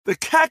The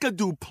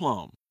Kakadu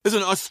plum is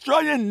an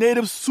Australian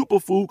native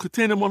superfood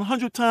containing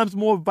 100 times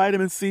more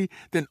vitamin C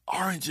than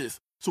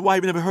oranges. So why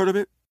have you never heard of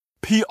it?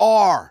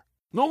 PR.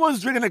 No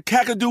one's drinking a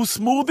Kakadu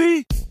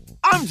smoothie?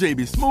 I'm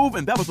JB Smoove,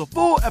 and that was a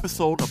full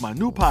episode of my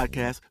new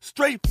podcast,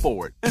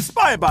 Straightforward,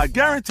 inspired by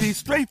guaranteed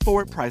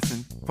straightforward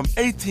pricing from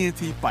AT&T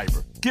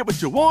Fiber. Get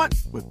what you want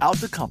without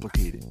the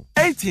complicated.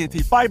 AT&T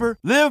Fiber,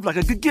 live like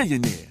a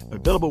gigillionaire.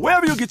 Available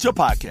wherever you get your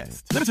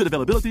podcasts. Limited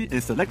availability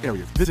in select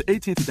areas. Visit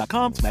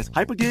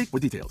AT&T.com/hypergig for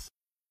details.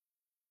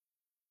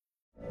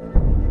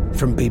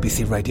 From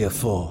BBC Radio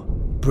 4,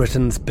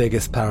 Britain's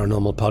biggest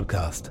paranormal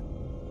podcast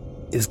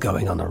is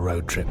going on a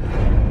road trip.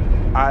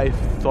 I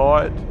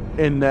thought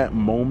in that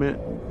moment,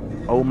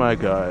 oh my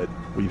God,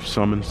 we've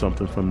summoned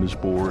something from this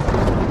board.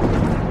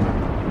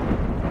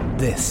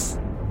 This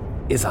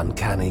is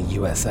Uncanny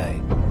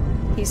USA.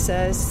 He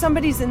says,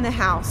 somebody's in the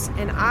house,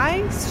 and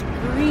I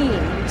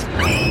screamed.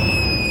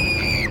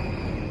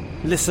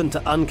 Listen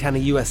to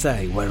Uncanny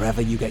USA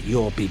wherever you get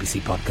your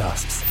BBC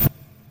podcasts,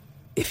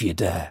 if you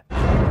dare.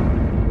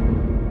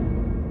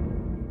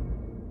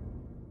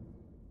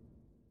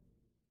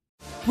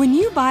 When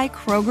you buy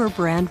Kroger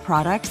brand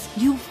products,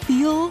 you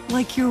feel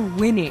like you're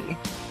winning.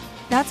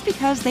 That's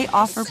because they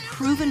offer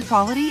proven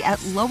quality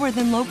at lower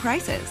than low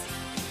prices.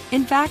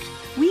 In fact,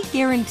 we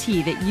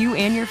guarantee that you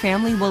and your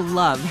family will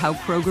love how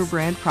Kroger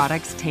brand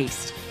products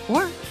taste,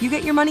 or you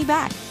get your money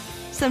back.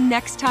 So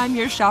next time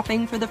you're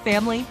shopping for the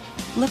family,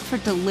 look for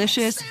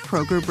delicious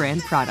Kroger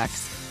brand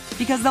products,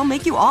 because they'll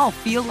make you all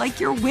feel like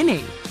you're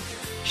winning.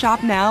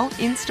 Shop now,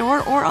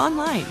 in-store, or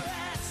online.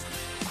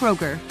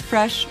 Kroger,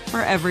 fresh for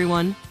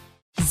everyone.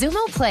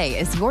 Xumo Play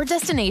is your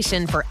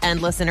destination for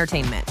endless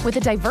entertainment. With a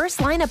diverse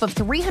lineup of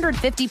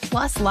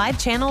 350-plus live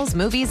channels,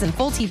 movies, and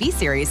full TV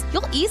series,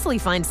 you'll easily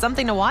find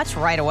something to watch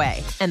right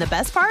away. And the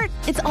best part?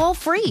 It's all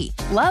free.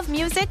 Love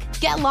music?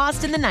 Get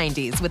lost in the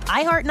 90s with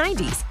iHeart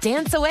 90s,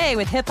 dance away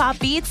with hip-hop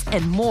beats,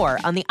 and more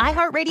on the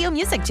iHeartRadio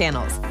music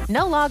channels.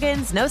 No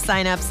logins, no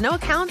signups, no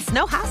accounts,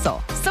 no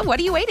hassle. So what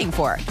are you waiting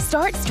for?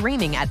 Start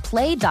streaming at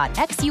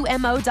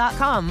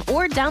play.xumo.com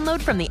or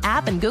download from the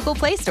app and Google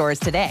Play stores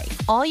today.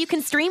 All you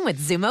can stream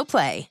with Xumo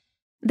Play.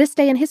 This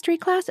Day in History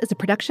class is a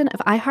production of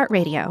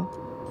iHeartRadio.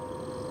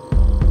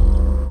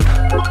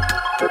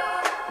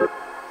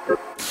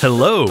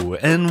 Hello,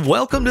 and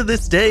welcome to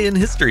This Day in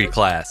History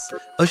class,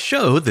 a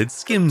show that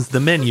skims the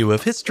menu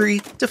of history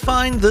to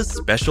find the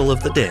special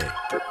of the day.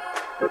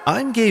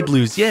 I'm Gabe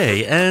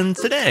Luzier, and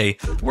today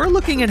we're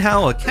looking at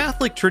how a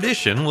Catholic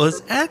tradition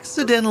was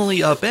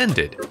accidentally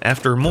upended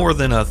after more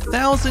than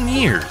 1,000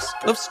 years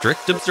of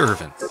strict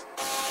observance.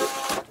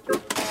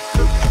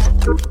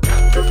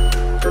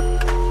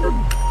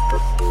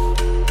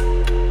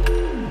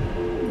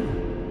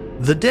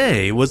 The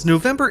day was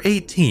November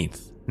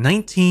 18th,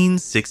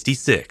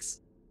 1966.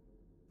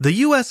 The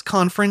U.S.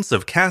 Conference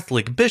of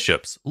Catholic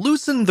Bishops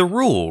loosened the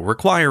rule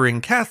requiring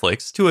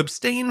Catholics to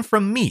abstain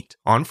from meat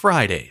on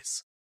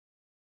Fridays.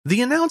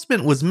 The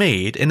announcement was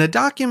made in a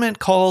document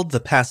called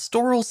the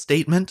Pastoral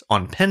Statement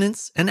on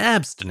Penance and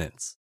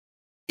Abstinence.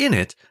 In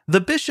it,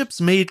 the bishops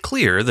made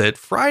clear that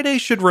Friday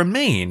should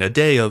remain a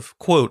day of,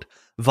 quote,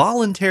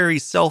 voluntary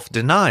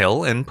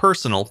self-denial and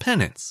personal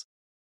penance.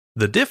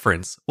 The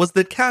difference was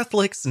that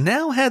Catholics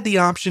now had the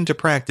option to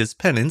practice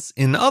penance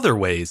in other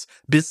ways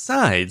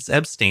besides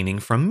abstaining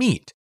from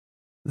meat.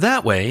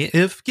 That way,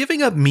 if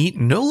giving up meat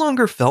no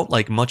longer felt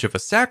like much of a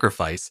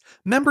sacrifice,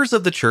 members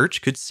of the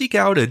church could seek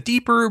out a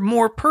deeper,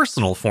 more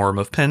personal form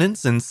of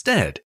penance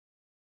instead.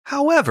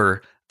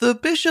 However, the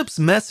bishop's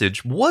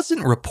message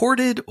wasn't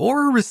reported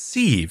or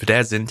received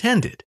as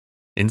intended.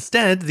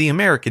 Instead, the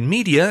American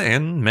media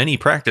and many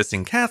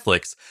practicing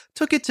Catholics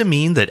took it to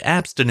mean that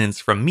abstinence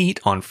from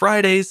meat on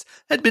Fridays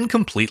had been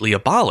completely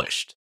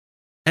abolished.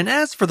 And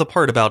as for the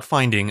part about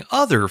finding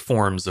other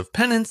forms of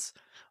penance,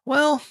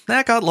 well,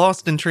 that got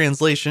lost in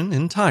translation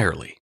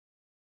entirely.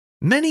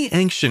 Many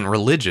ancient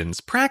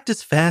religions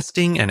practice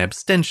fasting and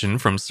abstention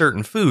from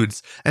certain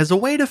foods as a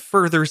way to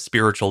further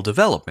spiritual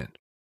development.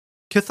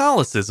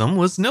 Catholicism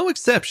was no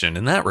exception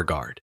in that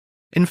regard.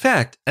 In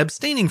fact,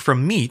 abstaining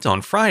from meat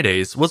on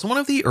Fridays was one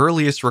of the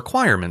earliest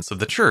requirements of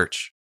the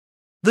Church.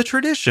 The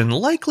tradition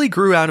likely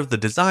grew out of the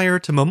desire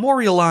to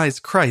memorialize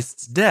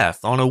Christ's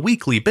death on a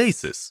weekly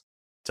basis.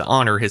 To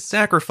honor his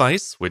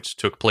sacrifice, which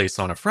took place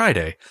on a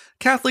Friday,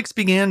 Catholics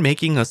began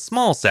making a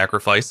small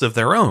sacrifice of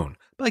their own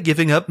by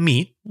giving up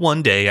meat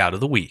one day out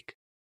of the week.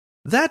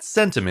 That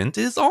sentiment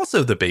is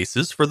also the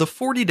basis for the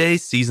 40-day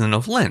season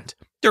of Lent,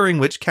 during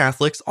which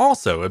Catholics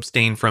also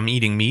abstain from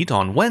eating meat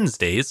on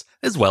Wednesdays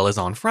as well as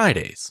on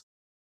Fridays.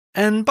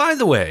 And by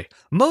the way,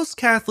 most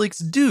Catholics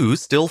do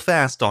still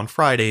fast on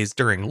Fridays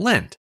during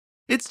Lent.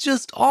 It's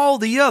just all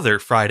the other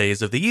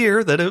Fridays of the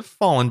year that have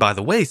fallen by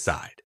the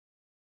wayside.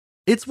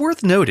 It's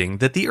worth noting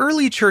that the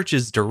early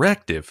church's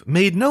directive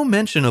made no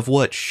mention of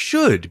what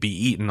should be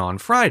eaten on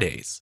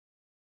Fridays.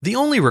 The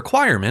only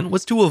requirement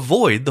was to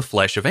avoid the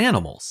flesh of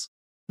animals.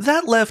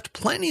 That left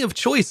plenty of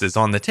choices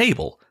on the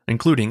table,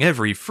 including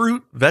every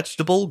fruit,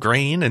 vegetable,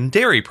 grain, and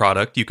dairy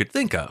product you could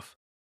think of.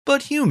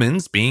 But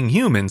humans being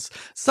humans,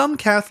 some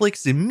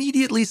Catholics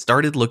immediately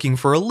started looking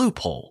for a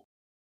loophole.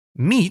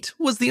 Meat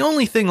was the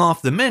only thing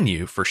off the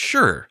menu for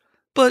sure,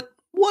 but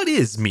what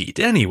is meat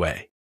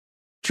anyway?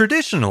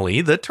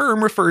 Traditionally, the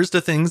term refers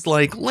to things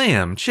like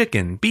lamb,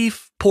 chicken,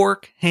 beef,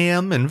 pork,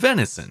 ham, and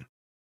venison.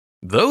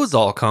 Those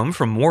all come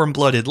from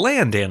warm-blooded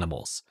land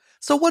animals.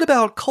 So what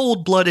about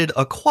cold-blooded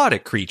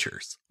aquatic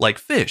creatures, like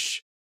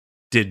fish?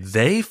 Did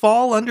they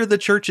fall under the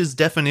Church's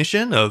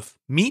definition of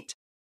meat?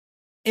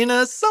 In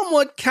a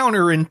somewhat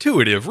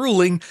counterintuitive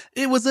ruling,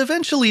 it was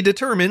eventually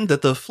determined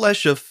that the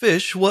flesh of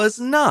fish was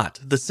not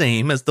the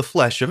same as the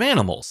flesh of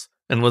animals,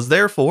 and was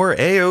therefore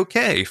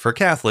A-OK for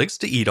Catholics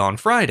to eat on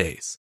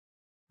Fridays.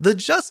 The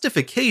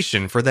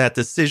justification for that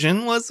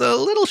decision was a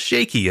little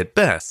shaky at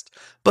best,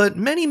 but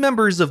many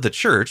members of the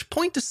Church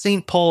point to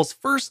St. Paul's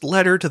first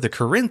letter to the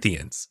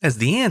Corinthians as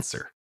the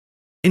answer.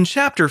 In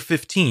chapter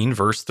 15,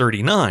 verse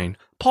 39,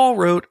 Paul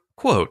wrote,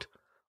 quote,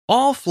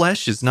 "All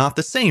flesh is not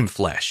the same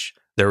flesh.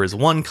 There is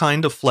one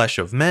kind of flesh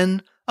of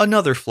men,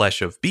 another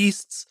flesh of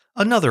beasts,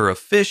 another of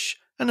fish,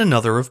 and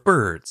another of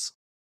birds."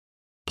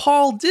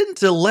 Paul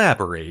didn't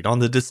elaborate on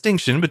the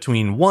distinction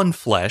between one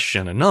flesh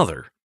and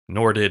another,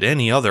 nor did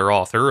any other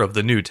author of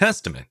the New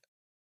Testament.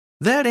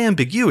 That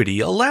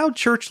ambiguity allowed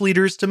church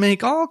leaders to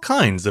make all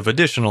kinds of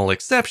additional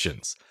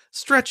exceptions,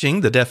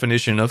 stretching the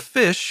definition of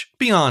fish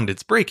beyond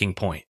its breaking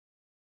point.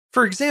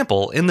 For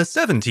example, in the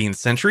 17th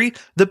century,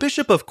 the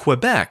Bishop of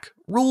Quebec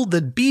ruled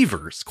that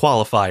beavers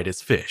qualified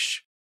as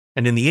fish.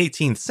 And in the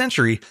 18th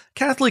century,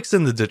 Catholics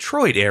in the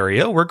Detroit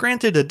area were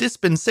granted a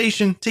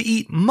dispensation to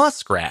eat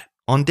muskrat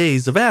on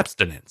days of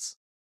abstinence.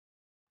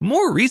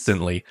 More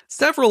recently,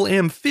 several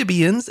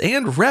amphibians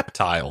and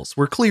reptiles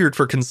were cleared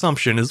for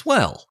consumption as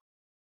well.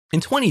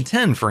 In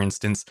 2010, for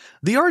instance,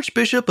 the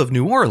Archbishop of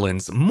New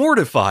Orleans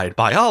mortified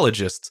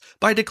biologists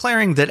by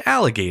declaring that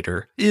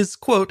alligator is,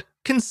 quote,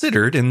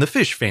 considered in the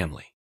fish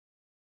family.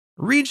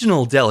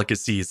 Regional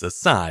delicacies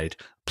aside,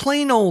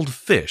 plain old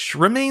fish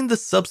remained the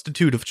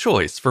substitute of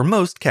choice for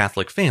most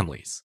Catholic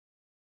families.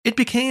 It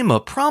became a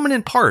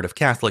prominent part of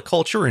Catholic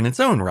culture in its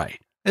own right,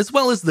 as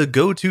well as the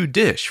go-to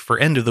dish for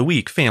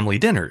end-of-the-week family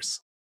dinners.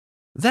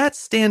 That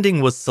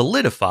standing was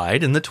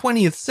solidified in the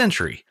 20th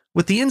century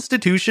with the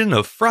institution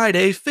of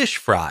Friday fish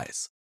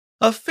fries,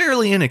 a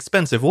fairly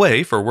inexpensive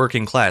way for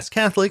working-class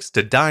Catholics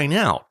to dine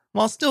out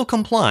while still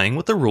complying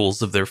with the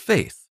rules of their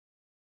faith.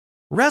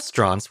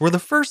 Restaurants were the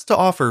first to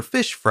offer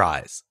fish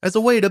fries as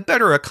a way to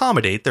better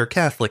accommodate their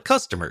Catholic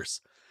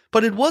customers,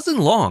 but it wasn't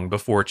long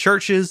before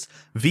churches,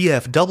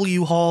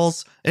 VFW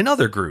halls, and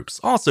other groups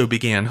also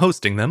began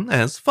hosting them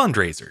as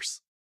fundraisers.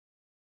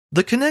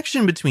 The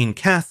connection between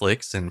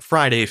Catholics and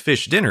Friday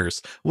fish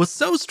dinners was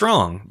so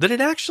strong that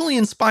it actually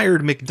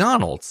inspired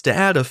McDonald's to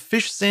add a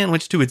fish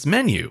sandwich to its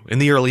menu in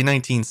the early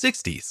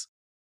 1960s.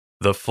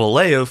 The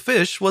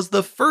Filet-O-Fish was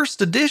the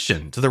first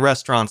addition to the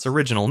restaurant's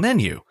original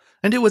menu,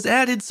 and it was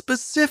added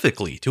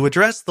specifically to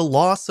address the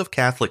loss of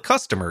Catholic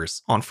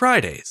customers on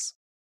Fridays.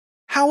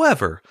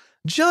 However,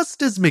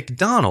 just as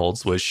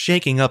McDonald's was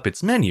shaking up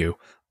its menu,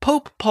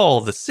 Pope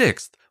Paul VI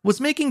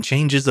was making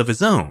changes of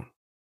his own.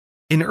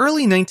 In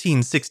early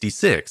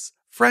 1966,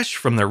 fresh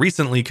from the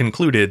recently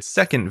concluded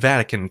Second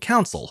Vatican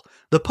Council,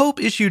 the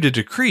Pope issued a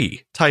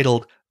decree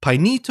titled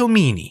Paenite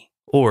Domini,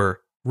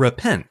 or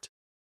Repent.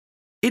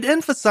 It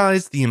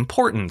emphasized the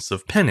importance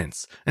of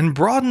penance and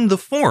broadened the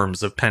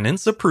forms of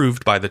penance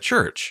approved by the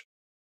Church.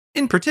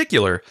 In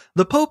particular,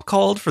 the Pope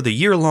called for the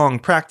year-long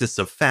practice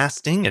of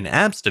fasting and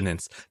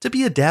abstinence to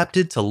be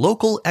adapted to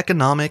local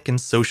economic and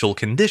social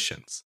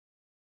conditions.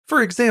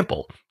 For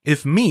example,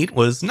 if meat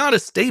was not a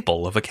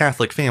staple of a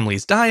Catholic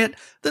family's diet,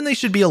 then they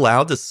should be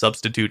allowed to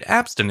substitute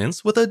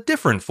abstinence with a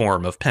different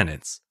form of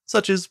penance,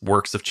 such as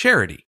works of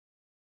charity.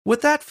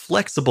 With that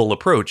flexible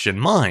approach in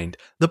mind,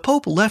 the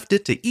Pope left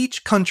it to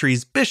each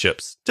country's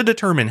bishops to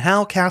determine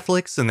how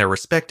Catholics in their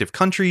respective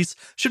countries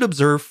should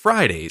observe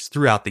Fridays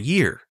throughout the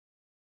year.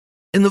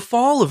 In the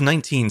fall of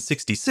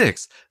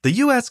 1966, the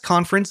U.S.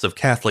 Conference of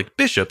Catholic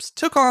Bishops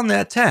took on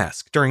that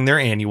task during their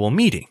annual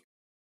meeting.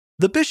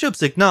 The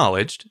bishops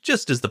acknowledged,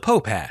 just as the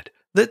Pope had,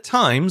 that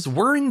times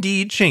were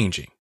indeed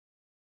changing.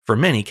 For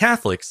many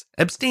Catholics,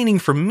 abstaining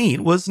from meat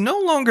was no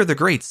longer the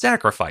great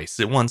sacrifice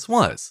it once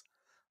was.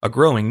 A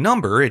growing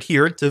number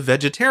adhered to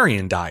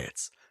vegetarian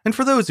diets, and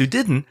for those who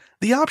didn't,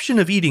 the option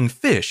of eating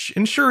fish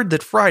ensured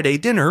that Friday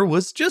dinner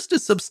was just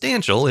as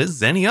substantial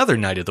as any other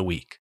night of the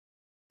week.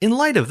 In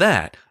light of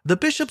that, the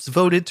bishops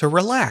voted to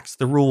relax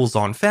the rules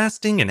on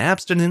fasting and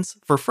abstinence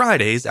for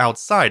Fridays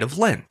outside of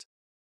Lent.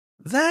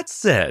 That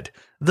said,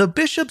 the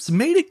bishops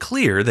made it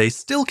clear they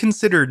still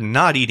considered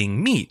not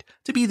eating meat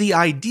to be the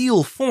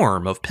ideal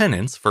form of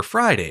penance for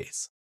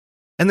Fridays.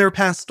 In their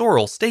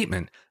pastoral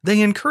statement, they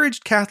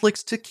encouraged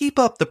Catholics to keep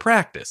up the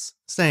practice,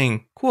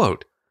 saying,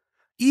 quote,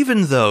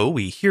 "Even though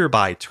we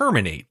hereby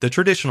terminate the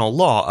traditional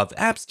law of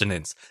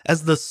abstinence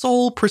as the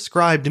sole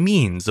prescribed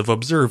means of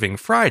observing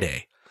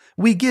Friday,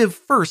 we give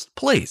first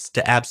place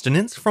to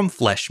abstinence from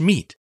flesh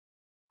meat.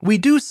 We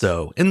do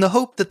so in the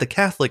hope that the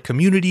Catholic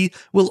community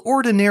will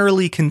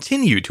ordinarily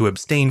continue to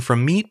abstain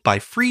from meat by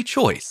free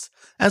choice,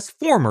 as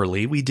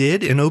formerly we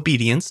did in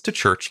obedience to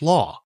church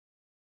law.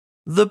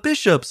 The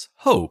bishop's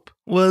hope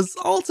was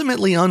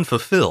ultimately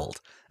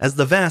unfulfilled, as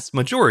the vast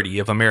majority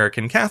of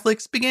American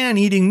Catholics began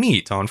eating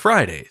meat on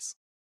Fridays.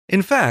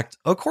 In fact,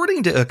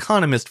 according to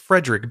economist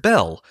Frederick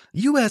Bell,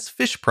 U.S.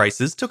 fish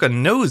prices took a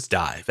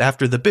nosedive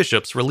after the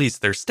bishops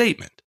released their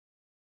statement.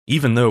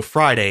 Even though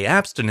Friday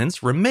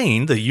abstinence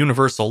remained the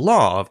universal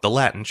law of the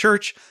Latin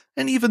Church,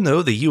 and even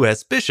though the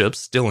U.S. bishops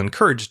still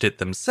encouraged it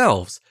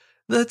themselves,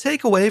 the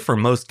takeaway for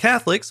most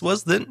Catholics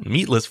was that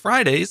meatless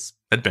Fridays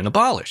had been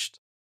abolished.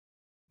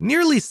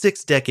 Nearly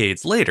 6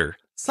 decades later,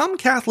 some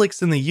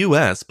Catholics in the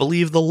U.S.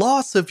 believe the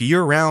loss of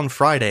year-round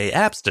Friday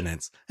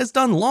abstinence has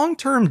done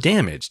long-term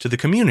damage to the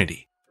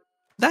community.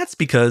 That's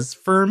because,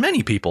 for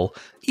many people,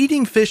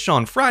 eating fish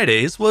on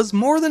Fridays was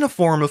more than a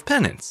form of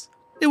penance.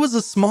 It was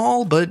a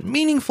small but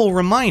meaningful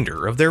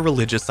reminder of their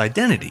religious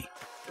identity.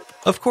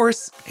 Of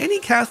course, any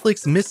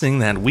Catholics missing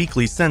that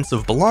weekly sense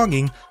of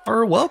belonging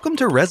are welcome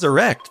to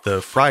resurrect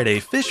the Friday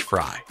fish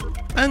fry.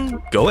 And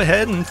go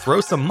ahead and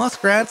throw some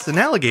muskrats and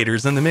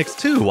alligators in the mix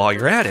too while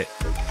you're at it.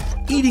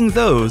 Eating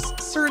those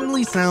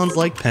certainly sounds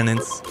like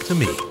penance to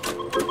me.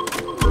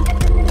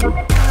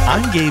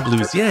 I'm Gabe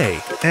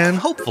Luzier, and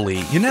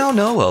hopefully you now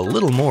know a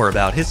little more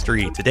about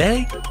history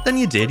today than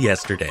you did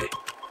yesterday.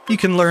 You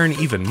can learn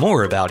even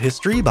more about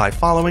history by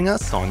following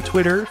us on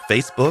Twitter,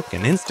 Facebook,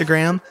 and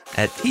Instagram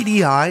at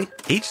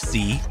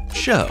TDIHC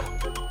Show.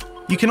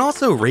 You can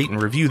also rate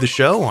and review the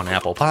show on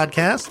Apple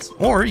Podcasts,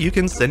 or you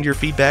can send your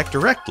feedback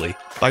directly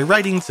by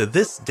writing to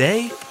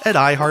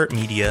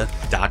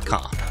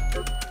thisday@iheartmedia.com.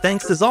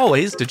 Thanks as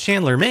always to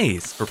Chandler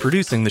Mays for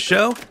producing the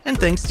show, and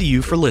thanks to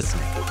you for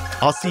listening.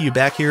 I'll see you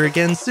back here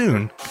again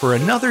soon for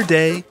another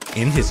day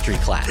in history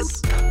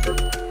class.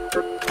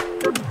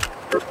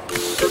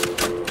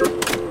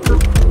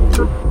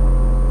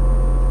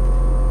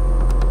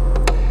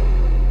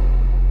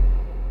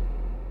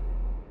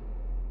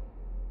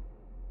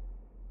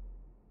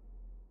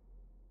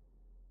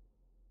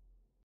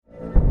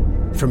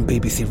 From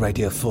BBC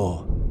Radio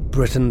 4,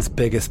 Britain's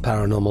biggest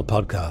paranormal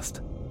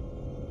podcast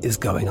is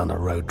going on a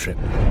road trip.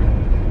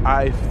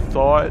 I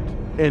thought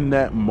in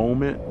that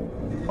moment,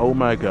 oh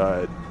my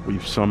God,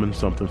 we've summoned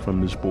something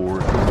from this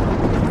board.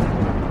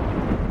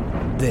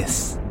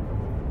 This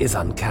is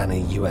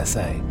Uncanny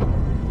USA.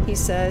 He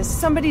says,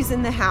 somebody's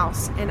in the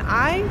house, and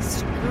I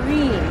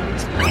screamed.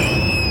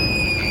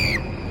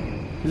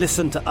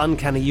 Listen to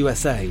Uncanny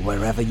USA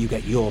wherever you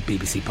get your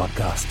BBC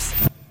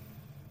podcasts,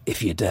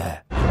 if you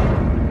dare.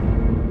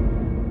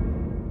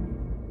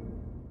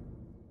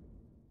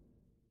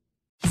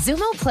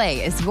 Xumo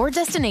Play is your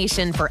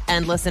destination for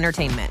endless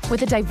entertainment.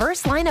 With a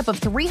diverse lineup of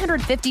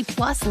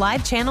 350-plus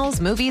live channels,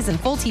 movies, and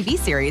full TV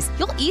series,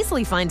 you'll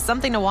easily find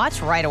something to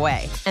watch right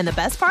away. And the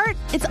best part?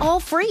 It's all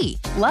free.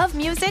 Love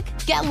music?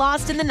 Get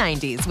lost in the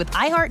 90s with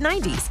iHeart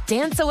 90s,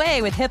 dance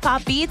away with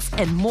hip-hop beats,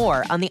 and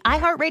more on the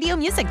iHeartRadio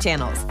music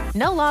channels.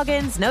 No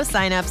logins, no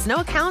signups,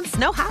 no accounts,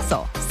 no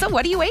hassle. So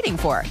what are you waiting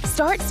for?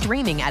 Start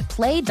streaming at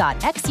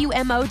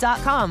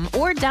play.xumo.com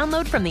or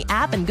download from the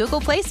app and Google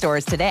Play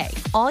stores today.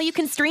 All you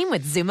can stream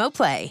with Xumo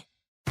Play.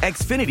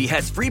 Xfinity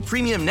has free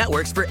premium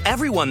networks for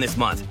everyone this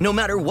month, no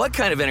matter what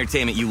kind of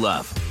entertainment you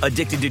love.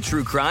 Addicted to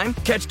true crime?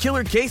 Catch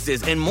killer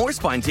cases and more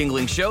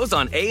spine-tingling shows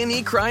on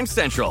A&E Crime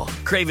Central.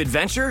 Crave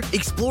adventure?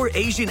 Explore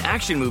Asian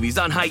action movies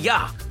on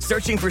Hi-YAH.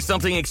 Searching for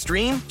something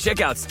extreme?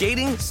 Check out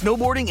skating,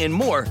 snowboarding, and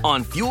more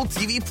on Fuel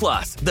TV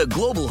Plus, the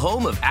global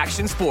home of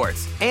action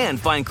sports. And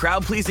find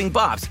crowd-pleasing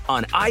bops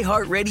on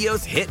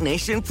iHeartRadio's Hit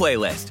Nation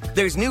playlist.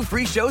 There's new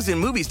free shows and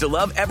movies to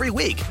love every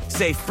week.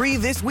 Say free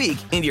this week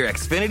in your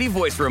Xfinity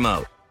voice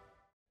remote.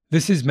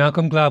 This is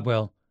Malcolm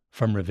Gladwell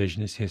from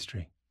Revisionist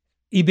History.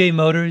 eBay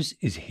Motors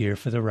is here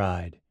for the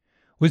ride.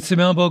 With some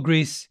elbow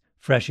grease,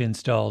 fresh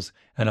installs,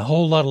 and a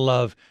whole lot of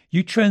love,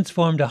 you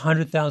transformed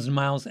 100,000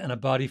 miles and a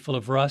body full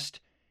of rust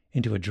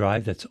into a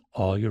drive that's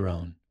all your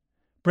own.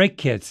 Brake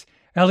kits,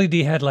 LED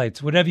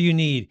headlights, whatever you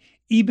need,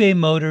 eBay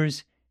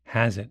Motors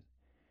has it.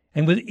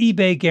 And with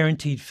eBay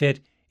Guaranteed Fit,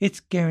 it's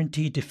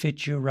guaranteed to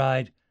fit your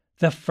ride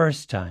the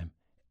first time,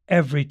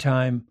 every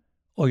time,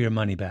 or your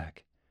money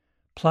back.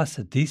 Plus,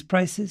 at these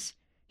prices,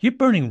 you're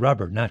burning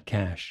rubber, not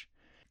cash.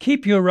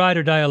 Keep your ride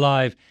or die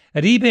alive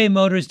at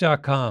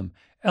ebaymotors.com.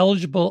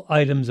 Eligible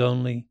items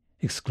only.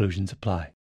 Exclusions apply.